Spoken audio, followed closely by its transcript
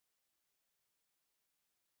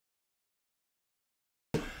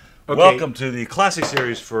Okay. Welcome to the Classic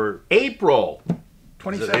Series for April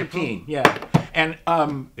 2017. Yeah. And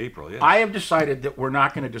April, yeah. I have decided that we're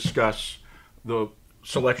not going to discuss the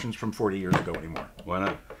selections from 40 years ago anymore. Why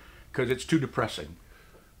not? Because it's too depressing.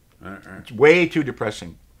 It's way too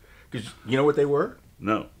depressing. Because you know what they were?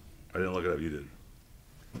 No. I didn't look it up. You did.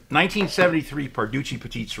 1973 Parducci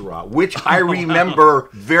Petite Syrah, which I remember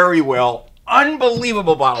very well.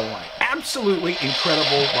 Unbelievable bottle of wine. Absolutely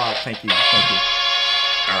incredible bottle. Thank you. Thank you.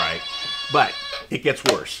 All right. But it gets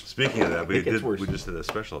worse. Speaking of that, we just did a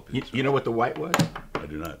special piece. You know what the white was? I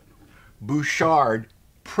do not. Bouchard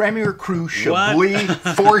Premier Cru Chablis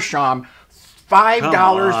Forcham,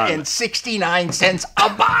 $5.69 a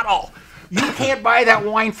bottle. You can't buy that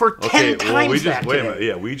wine for 10 times that wait a today. minute.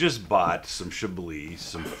 Yeah, we just bought some Chablis.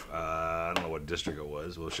 Some I don't know what district it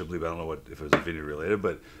was. Well, Chablis, but I don't know if it was vineyard related.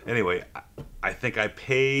 But anyway, I think I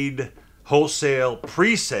paid wholesale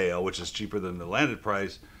pre-sale, which is cheaper than the landed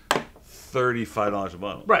price, $35 a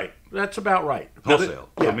bottle. Right. That's about right. Wholesale.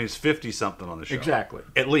 Yeah. So it means 50 something on the shelf. Exactly.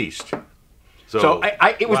 At least. So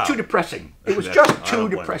it was too depressing. It was just too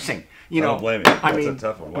depressing. You know, I don't blame you. I mean, that's a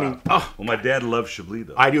tough one. Wow. I mean, well, my dad loved Chablis,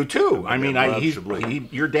 though. I do too. I mean,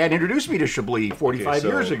 Chablis. your dad introduced me to Chablis 45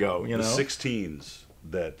 years ago. You know, the 16s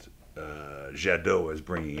that Jadot is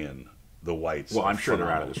bringing in, the whites. Well, I'm sure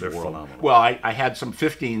they're out of this They're world. phenomenal. Well, I had some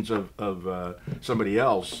 15s of somebody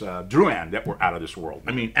else, Drouin, that were out of this world.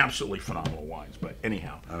 I mean, absolutely phenomenal wines. But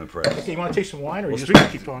anyhow, I'm impressed. Okay, you want to taste some wine, or you just want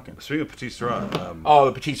to keep talking? Speaking of Petite Syrah, oh,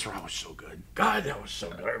 the Petite Syrah was so good. God, that was so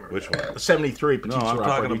good. I remember which that. one? The 73 Petite Syrah. I'm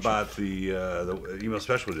talking Parducci. about the email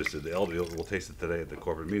special we just did. The elder, we'll taste it today at the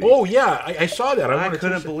corporate meeting. Oh yeah, I saw that. I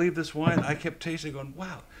couldn't believe this wine. I kept tasting, going,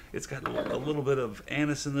 "Wow, it's got a little bit of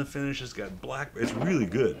anise in the finish. It's got black. It's really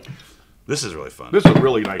good." This is really fun. This is a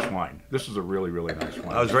really nice wine. This is a really, really nice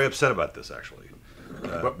wine. I was very upset about this, actually.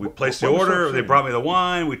 We placed the order. They brought me the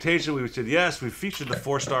wine. We tasted it. We said yes. We featured the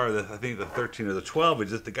 4-star, I think the 13 or the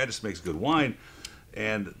 12. The guy just makes good wine.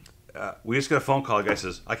 And we just got a phone call. The guy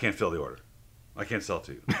says, "I can't fill the order. I can't sell it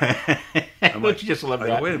to you." I'm Don't you just love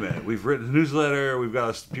that? Wait a minute. We've written a newsletter. We've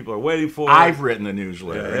got people are waiting for it. I've written the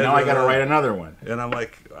newsletter. Yeah, and now I got to write another one. And I'm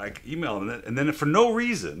like, I email him. And then for no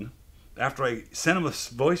reason, after I sent him a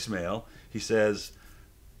voicemail, he says,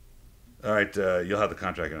 "All right, you'll have the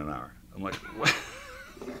contract in an hour." I'm like, "What?"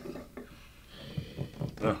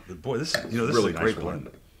 Oh, boy, this really is a great nice blend.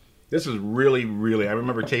 wine. This is really, really. I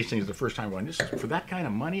remember tasting it the first time. Going, this is for that kind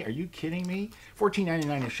of money? Are you kidding me? $14.99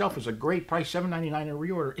 on the shelf is a great price. $7.99 a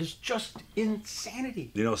reorder is just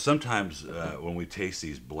insanity. You know, sometimes when we taste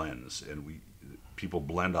these blends and people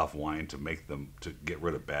blend off wine to make them to get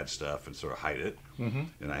rid of bad stuff and sort of hide it. Mm-hmm.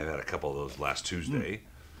 And I had a couple of those last Tuesday.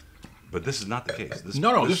 But this is not the case. This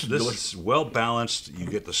is well balanced. You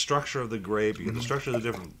get the structure of the grape. You get the structure of the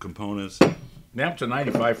different components. Now it's a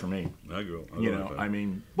 95 for me. I go. You know, I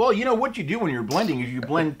mean, well, you know what you do when you're blending is you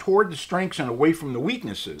blend toward the strengths and away from the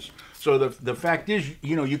weaknesses. So the fact is,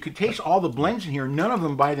 you know, you could taste all the blends in here. None of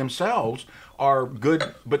them by themselves are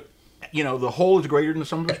good, but you know, the whole is greater than the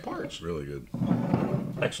sum of its parts. Really good.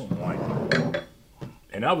 Excellent wine.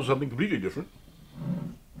 And that was something completely different.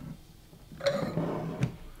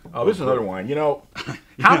 Oh, this is another wine. You know,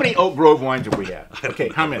 how many Oak Grove wines have we had? Okay,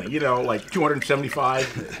 how many? You know, like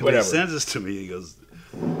 275, When he whatever. sends this to me, he goes,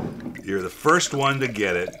 "You're the first one to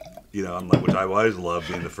get it." You know, I'm like, which I always love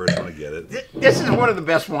being the first one to get it. This is one of the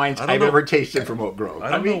best wines I've ever tasted from Oak Grove.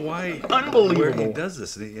 I don't know why, unbelievable. where he does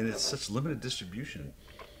this, and it's such limited distribution.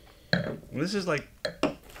 This is like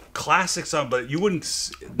classics on, but you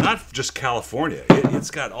wouldn't, not just California.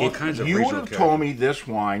 It's got all kinds of. You would regional have told me this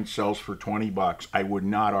wine sells for $20. I would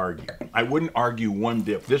not argue. I wouldn't argue one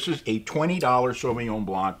bit. This is a $20 Sauvignon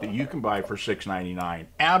Blanc that you can buy for $6.99.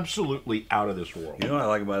 Absolutely out of this world. You know what I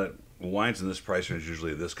like about it? Wines in this price range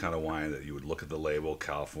usually this kind of wine that you would look at the label,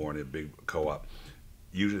 California, big co-op.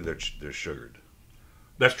 Usually they're sugared.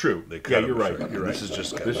 That's true. They cut you're right. You're right. This is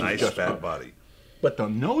just got This a is nice just fat body. But the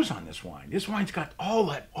nose on this wine's got all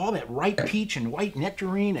that ripe peach and white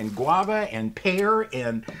nectarine and guava and pear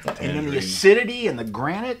and then the acidity and the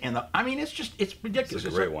granite and it's ridiculous.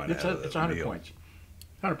 It's a great wine. It's 100 points.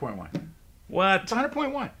 100-point wine. What? It's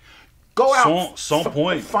 100-point wine. Go out.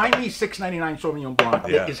 Point. Find me $6.99 Sauvignon Blanc.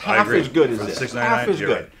 Yeah, It's half as good as this. $6.99, Half as you're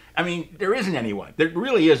good. right. I mean, there isn't anyone. There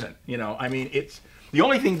really isn't. You know, I mean, it's the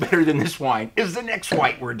only thing better than this wine is the next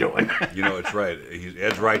white we're doing. You know, it's right.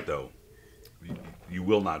 Ed's right though. You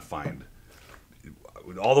will not find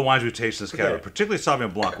all the wines we taste in this category, particularly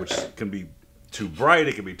Sauvignon Blanc, which can be too bright,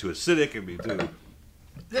 it can be too acidic, it can be too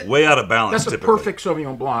way out of balance. That's a perfect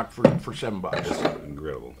Sauvignon Blanc for $7. It's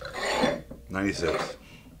incredible. 96.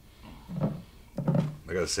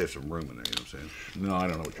 I got to save some room in there. You know what I'm saying? No, I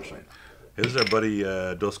don't know what you're saying. Here's our buddy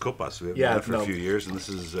Dos Copas. We haven't had for no. a few years, and this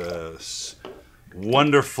is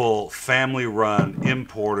wonderful family-run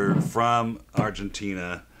importer from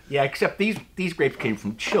Argentina. Yeah, except these grapes came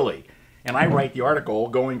from Chile, and I write the article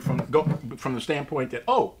going from the standpoint that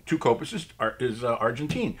two Copas is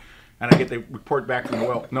Argentine, and I get the report back from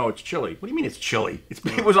no, it's Chile. What do you mean it's Chile?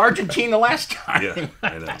 It was Argentine the last time. Yeah,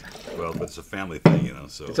 I know. Well, but it's a family thing, you know.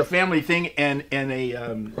 So it's a family thing, and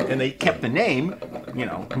they kept the name. You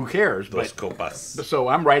know, who cares? Dos Copas. So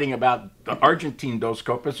I'm writing about the Argentine Dos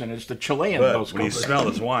Copas, and it's the Chilean Dos Copas. When you smell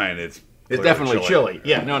this wine, it's definitely Chile.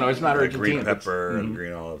 Yeah, no, it's not Argentina. Green pepper and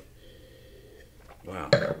green olive. Wow.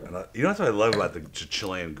 And you know what I love about the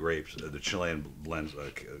Chilean grapes, the Chilean blends,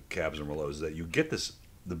 Cabs and Merlots, is that you get this.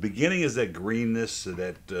 The beginning is that greenness,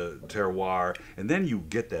 that terroir, and then you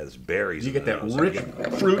get those berries. You get that rich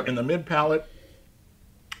fruit in the mid palate.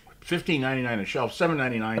 $15.99 a shelf,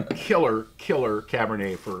 $7.99. Killer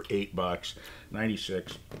Cabernet for $8,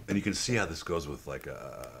 96. And you can see how this goes with like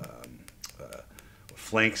a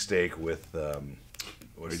flank steak with.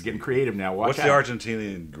 We're getting creative now. What's the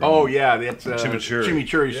Argentinian? Green? Oh yeah, that's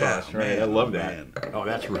chimichurri sauce. Right, man, I love that. Man. Oh,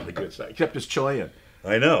 that's really good stuff. Except it's Chilean.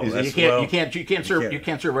 I know. You can't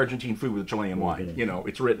serve Argentine food with a Chilean wine. Mm-hmm. You know,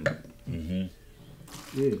 it's written.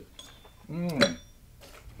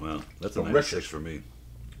 Well, that's a 96 for me.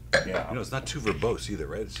 Yeah. You know, it's not too verbose either,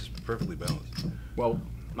 right? It's just perfectly balanced. Well,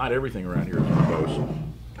 not everything around here is verbose.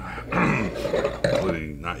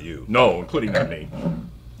 Including not you. No, including not me.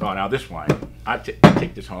 Oh, now this wine, I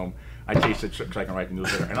take this home. I taste it so I can write the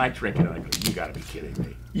newsletter, and I drink it, and I go, you got to be kidding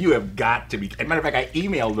me. You have got to be. As a matter of fact, I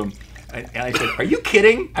emailed them. And I said, "Are you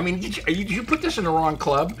kidding? I mean, did you put this in the wrong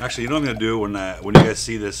club?" Actually, you know what I'm going to do when you guys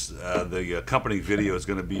see this? The accompanying video is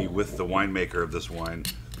going to be with the winemaker of this wine,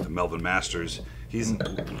 Melvin Masters. Ed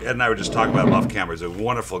and I were just talking about him off camera. He's a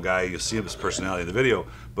wonderful guy. You'll see his personality in the video,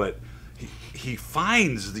 but he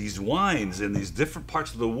finds these wines in these different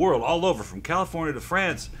parts of the world, all over, from California to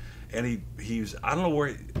France, and he's I don't know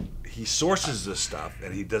where he sources this stuff,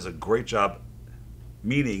 and he does a great job.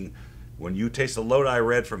 Meaning, when you taste the Lodi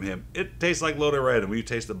Red from him, it tastes like Lodi Red. And when you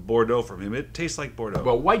taste the Bordeaux from him, it tastes like Bordeaux.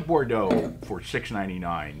 Well, white Bordeaux for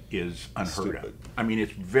 $6.99 is unheard of. I mean,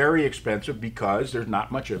 it's very expensive because there's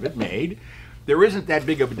not much of it made. There isn't that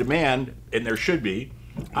big of a demand, and there should be.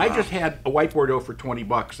 Wow. I just had a white Bordeaux for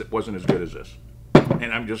 $20 that wasn't as good as this.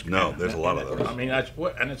 And I'm just... No, there's a lot of those. I mean, and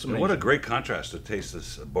it's amazing. What a great contrast to taste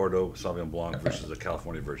this Bordeaux Sauvignon Blanc versus the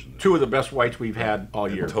California version. Two of the best whites we've had all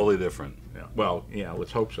year. Totally different. Yeah. Well, yeah,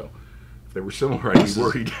 let's hope so. If they were similar, I'd be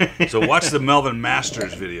worried. So watch the Melvin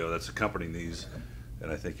Masters video that's accompanying these, and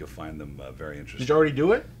I think you'll find them very interesting. Did you already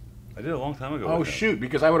do it? I did a long time ago. Oh shoot!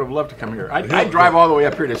 Because I would have loved to come here. I'd drive all the way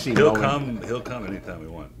up here to see. He'll come anytime we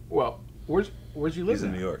want. Well, where's he live? He's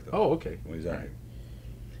in New York, though. Oh, okay. When he's out here.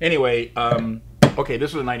 Anyway, okay,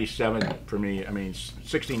 this is a 97 for me. I mean,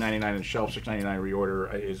 $16.99 on the shelf, $6.99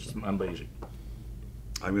 reorder is unlazy.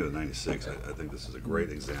 I'm going to 96. I think this is a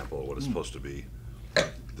great example of what it's supposed to be,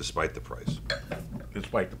 despite the price.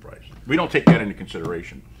 Despite the price, we don't take that into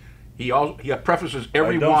consideration. He prefaces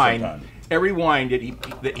every wine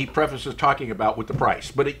that he prefaces talking about with the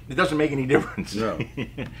price, but it doesn't make any difference. No.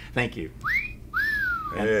 Thank you.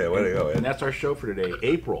 Yeah, way to go, Ed. And that's our show for today,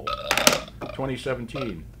 April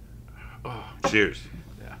 2017. Cheers.